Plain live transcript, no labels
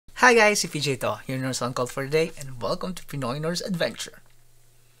Hi guys, si PJ to, your nurse on call for the day, and welcome to Pinoy Nurse Adventure.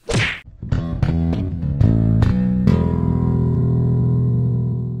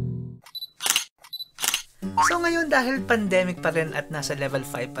 So ngayon dahil pandemic pa rin at nasa level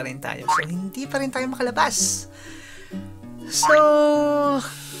 5 pa rin tayo, so hindi pa rin tayo makalabas. So,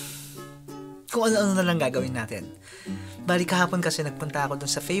 kung ano-ano na lang gagawin natin. Bali kahapon kasi nagpunta ako dun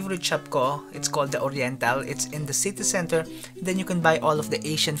sa favorite shop ko. It's called The Oriental. It's in the city center. Then you can buy all of the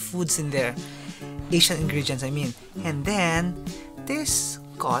Asian foods in there. Asian ingredients, I mean. And then, this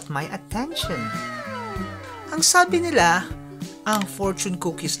caught my attention. Ang sabi nila, ang fortune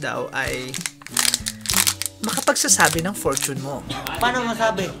cookies daw ay makapagsasabi ng fortune mo. Paano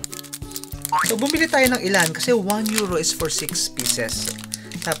masabi? So, bumili tayo ng ilan kasi 1 euro is for 6 pieces.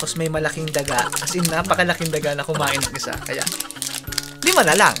 Tapos may malaking daga, as in napakalaking daga na kumain ng isa. Kaya, 5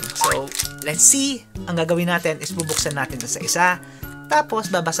 na lang. So, let's see. Ang gagawin natin is bubuksan natin isa-isa.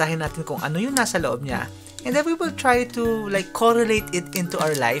 Tapos, babasahin natin kung ano yung nasa loob niya. And then we will try to like correlate it into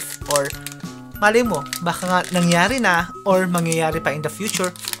our life. Or, malay mo, baka nga nangyari na or mangyayari pa in the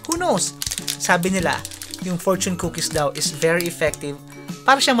future. Who knows? Sabi nila, yung fortune cookies daw is very effective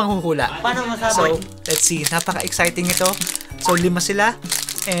para siyang manghuhula. Paano masabi? So, let's see. Napaka-exciting ito. So, 5 sila.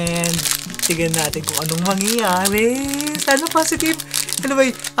 And, tignan natin kung anong mangyayari. Sana positive.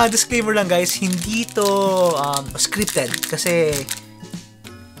 Anyway, disclaimer lang guys, hindi to scripted. Kasi,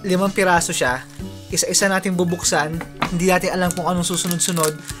 5 piraso siya. Isa-isa natin bubuksan. Hindi natin alam kung anong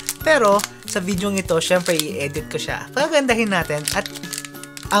susunod-sunod. Pero, sa video ito, syempre, i-edit ko siya. Pagandahin natin. At,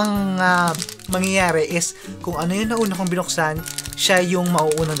 ang mangyayari is, kung ano yung nauna kong binuksan, siya yung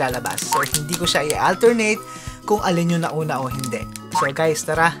mauunang lalabas. So, hindi ko siya i-alternate kung alin yung nauna o hindi. So guys,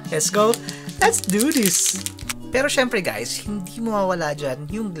 tara, let's go. Let's do this. Pero syempre guys, hindi mawawala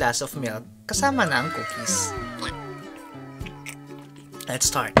dyan yung glass of milk kasama na ang cookies. Let's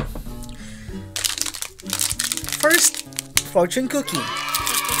start. First, fortune cookie.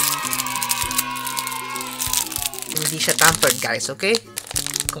 Hindi siya tampered guys, okay?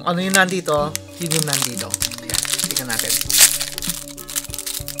 Kung ano yung nandito, yun yung nandito. Kaya, tignan natin.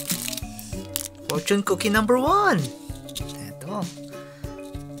 Fortune cookie number 1. Ito.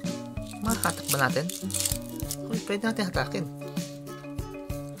 Mahatak ba natin? Uy, pwede natin hatakin.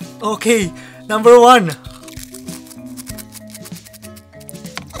 Okay, number 1.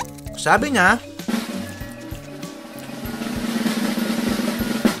 Sabi niya,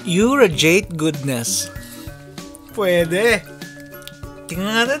 Eurajate goodness. Pwede.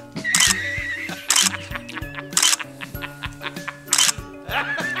 Tingnan natin.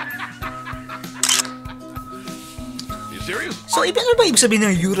 So, ano ba ibig sabihin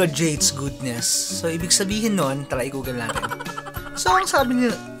ng Eurojate's goodness? So, ibig sabihin nun, tara i-google natin. So, ang sabi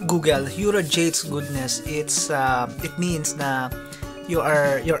ni Google, Eurojate's goodness, it means na your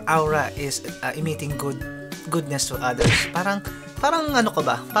aura is emitting goodness to others. Parang ano ka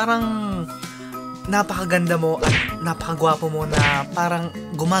ba? Parang napakaganda mo at napakagwapo mo na parang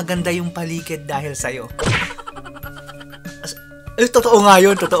gumaganda yung paligid dahil sa'yo. Totoo nga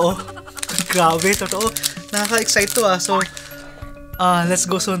yun, totoo. Grabe, totoo. Nakaka-excite to So, let's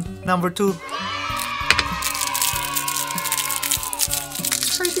go soon. Number 2.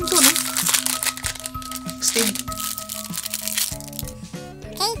 Exciting to, no? Stay.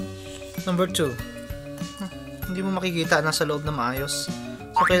 Okay. Number 2. Hindi mo makikita, nasa loob na maayos.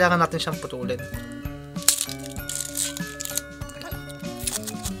 So, kailangan natin siyang putulin.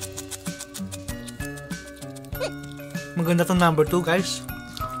 Maganda tong number 2, guys.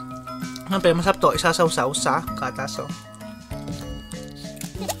 Siyempre, masarap to. Isasaw-saw sa kataso.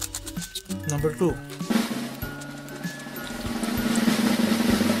 Number 2.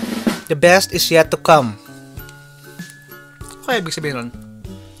 The best is yet to come. Kaya ibig sabihin nun?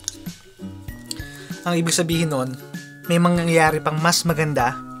 Ang ibig sabihin nun, may mangyayari pang mas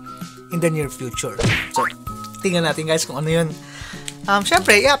maganda in the near future. So, tingnan natin guys kung ano yun.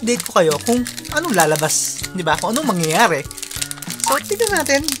 Siyempre, i-update ko kayo kung anong lalabas. Diba? Kung anong mangyayari. So, tingnan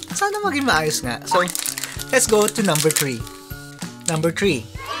natin. Sana maging maayos nga. So, let's go to number 3. Number 3.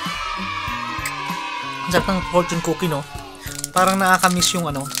 Ang sarap ng fortune cookie, no? Parang nakakamiss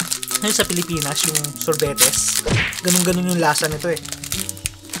yung ano, ngayon sa Pilipinas, yung sorbetes. Ganun-ganun yung lasa nito eh.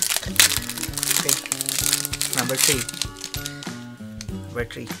 Okay. Number 3. Number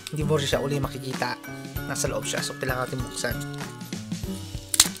 3. Hindi mo rin siya uli makikita. Nasa loob siya. So, kailangan natin buksan.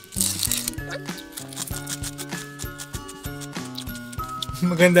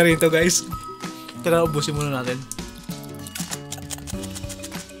 Maganda rin to guys. Tara, ubusin muna natin.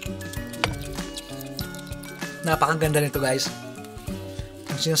 Napakaganda nito guys.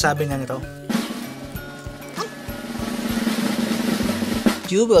 Ang sinasabi niya nito,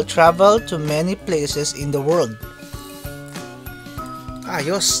 You will travel to many places in the world.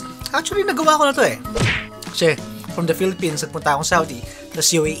 Ayos. Actually, nagawa ko na to eh. Kasi, from the Philippines, nagpunta akong Saudi,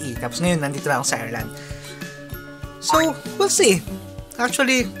 tapos UAE, tapos ngayon, nandito na ako sa Ireland. So, we'll see.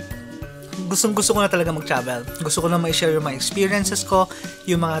 Actually, gustong-gusto ko na talaga mag-travel. Gusto ko na ma-share yung mga experiences ko,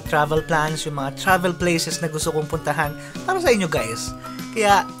 yung mga travel plans, yung mga travel places na gusto kong puntahan para sa inyo guys.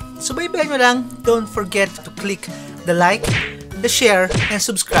 Kaya, subaybayan nyo lang. Don't forget to click the like, the share, and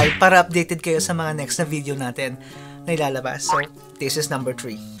subscribe para updated kayo sa mga next na video natin na ilalabas. So, this is number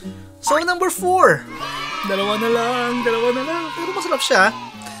 3. So, number 4. Dalawa na lang. Pero masarap siya.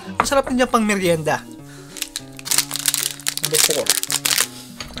 Masarap din niya pang merienda.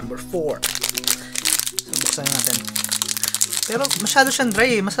 Number 4. So, buksan natin. Pero masyado siyang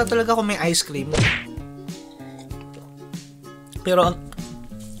dry eh. Masarap talaga kung may ice cream. Pero,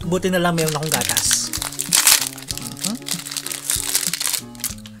 buti na lang meron akong gatas.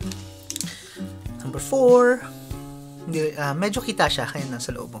 Number 4. Hindi, medyo kita siya. Ayun na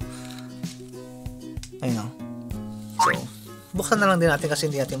sa loob. Ayun o. So, buksan na lang din natin kasi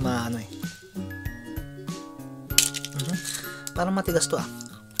hindi natin maano eh. Parang matigas to ah.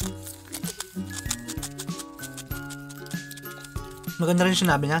 Maganda rin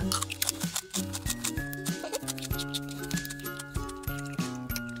sinabi niya.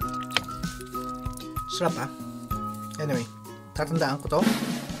 Sarap ah. Anyway, tatandaan ko to.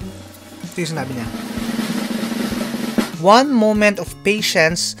 Ito yung sinabi niya. One moment of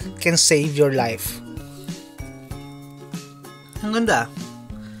patience can save your life. Ang ganda.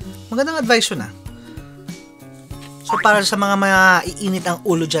 Magandang advice yun ah. So para sa mga iinit ang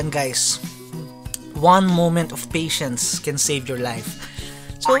ulo dyan guys, one moment of patience can save your life.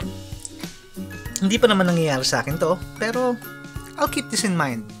 So, hindi pa naman nangyayari sa akin to, pero I'll keep this in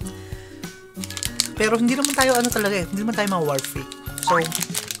mind. Pero hindi naman tayo talaga eh, hindi naman tayo mga war freak. So,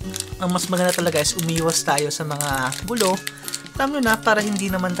 ang mas maganda talaga is umiwas tayo sa mga gulo. Alam nyo na, para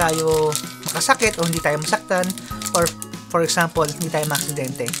hindi naman tayo makasakit o hindi tayo masaktan, or for example, hindi tayo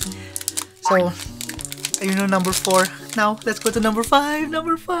maksidente. So, ayun yung number 4. Now, let's go to number 5.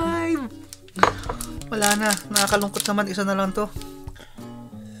 Number 5. Wala na. Nakakalungkot naman. Isa na lang to.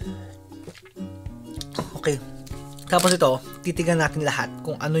 Okay. Tapos ito, titigan natin lahat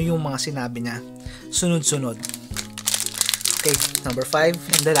kung ano yung mga sinabi niya. Sunod-sunod. Okay, number 5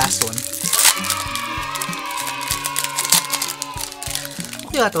 and the last one.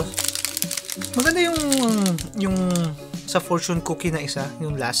 Okay to. Maganda yung sa fortune cookie na isa,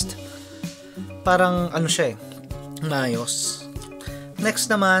 yung last. Parang ano siya eh, maayos. Next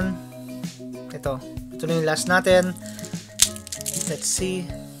naman, ito na yung last natin. Let's see.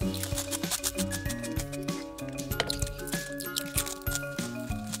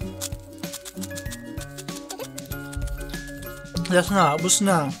 Last na, abos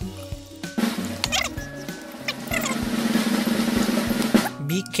na.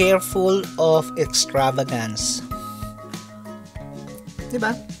 Be careful of extravagance.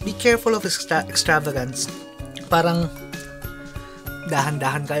 Diba? Be careful of extravagance. Parang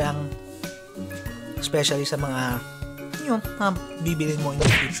dahan-dahan ka lang, especially sa mga bibilin mo in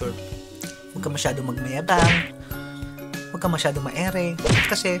the future. Huwag ka masyadong magmayabang, huwag ka masyadong maere,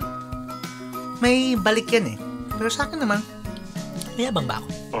 kasi may balik yan eh. Pero sa akin naman, mayabang ba ako?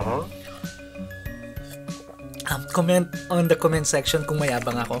 Comment on the comment section kung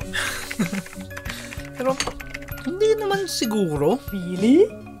mayabang ako. Pero hindi naman siguro. Really?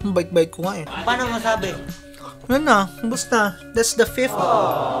 Bait-bait ko nga eh. Paano masabi? Yun na, basta. That's the 5th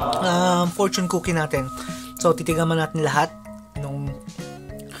fortune cookie natin. So, titigan natin lahat ng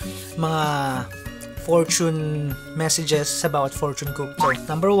mga fortune messages about fortune cookie. So,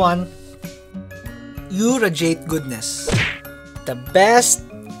 number 1, you radiate goodness. The best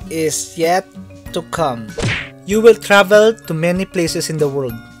is yet to come. You will travel to many places in the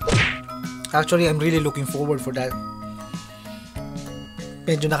world. Actually, I'm really looking forward for that.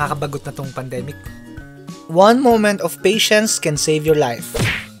 Medyo nakakabagot na tong pandemic. One moment of patience can save your life.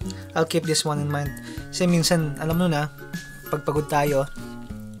 I'll keep this one in mind. Kasi minsan, alam mo na, pagpagod tayo,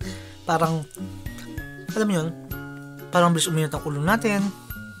 parang, alam mo yun, parang bilis uminit ang ulo natin.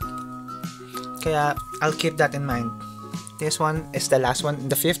 Kaya, I'll keep that in mind. This one is the last one.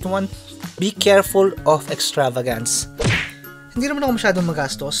 The 5th one, be careful of extravagance. Hindi naman ako masyadong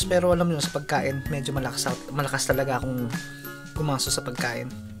magastos, pero alam niyo sa pagkain, medyo malakas talaga akong gumastos sa pagkain.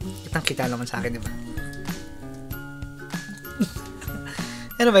 Kitang-kita naman sa akin, di ba?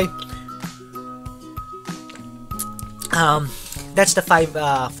 Anyway, that's the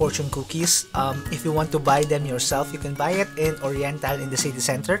 5 fortune cookies. If you want to buy them yourself, you can buy it in Oriental in the city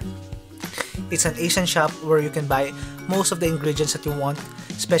center. It's an Asian shop where you can buy most of the ingredients that you want,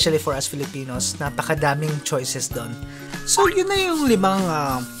 especially for us Filipinos. Napakadaming choices doon. So, yun na yung 5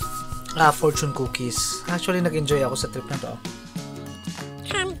 fortune cookies. Actually, nag-enjoy ako sa trip na to.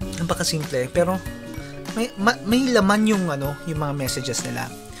 Napakasimple, pero may laman yung mga messages nila.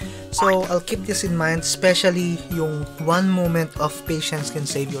 So, I'll keep this in mind, especially yung one moment of patience can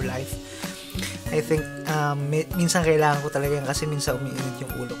save your life. I think, minsan kailangan ko talaga yan kasi minsan umiinit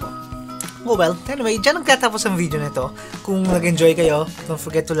yung ulo ko. Oh well, anyway, dyan nagtatapos ang video na ito. Kung nag-enjoy kayo, don't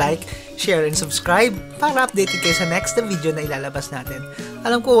forget to like, share, and subscribe para updated kayo sa next na video na ilalabas natin.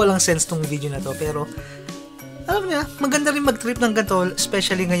 Alam ko walang sense tong video na to, pero alam niya, maganda rin mag-trip ng ganito,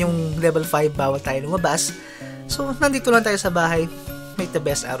 especially ngayong level 5 bawal tayo lumabas. So, nandito lang tayo sa bahay. Make the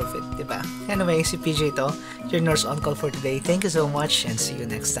best out of it, diba? Anyway, si PJ to, your nurse on call for today. Thank you so much and see you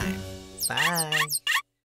next time. Bye!